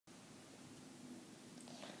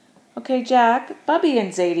Okay, Jack, Bubbie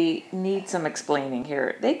and Zaide need some explaining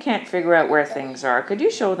here. They can't figure out where things are. Could you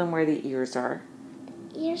show them where the ears are?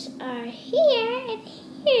 Ears are here and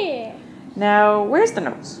here. Now, where's the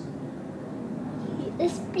nose?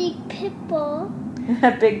 This big pimple.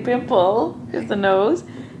 A big pimple is the nose.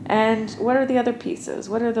 And what are the other pieces?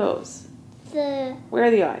 What are those? Where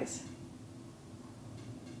are the eyes?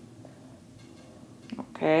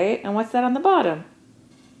 Okay, and what's that on the bottom?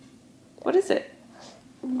 What is it?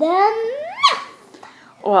 The mouth.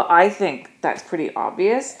 Well, I think that's pretty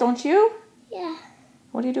obvious, don't you? Yeah.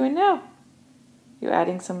 What are you doing now? You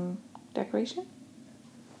adding some decoration?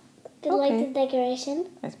 Do you like the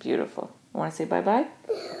decoration? That's beautiful. Want to say bye-bye?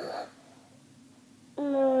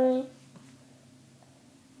 No.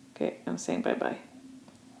 Okay, I'm saying bye-bye.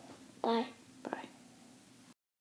 Bye.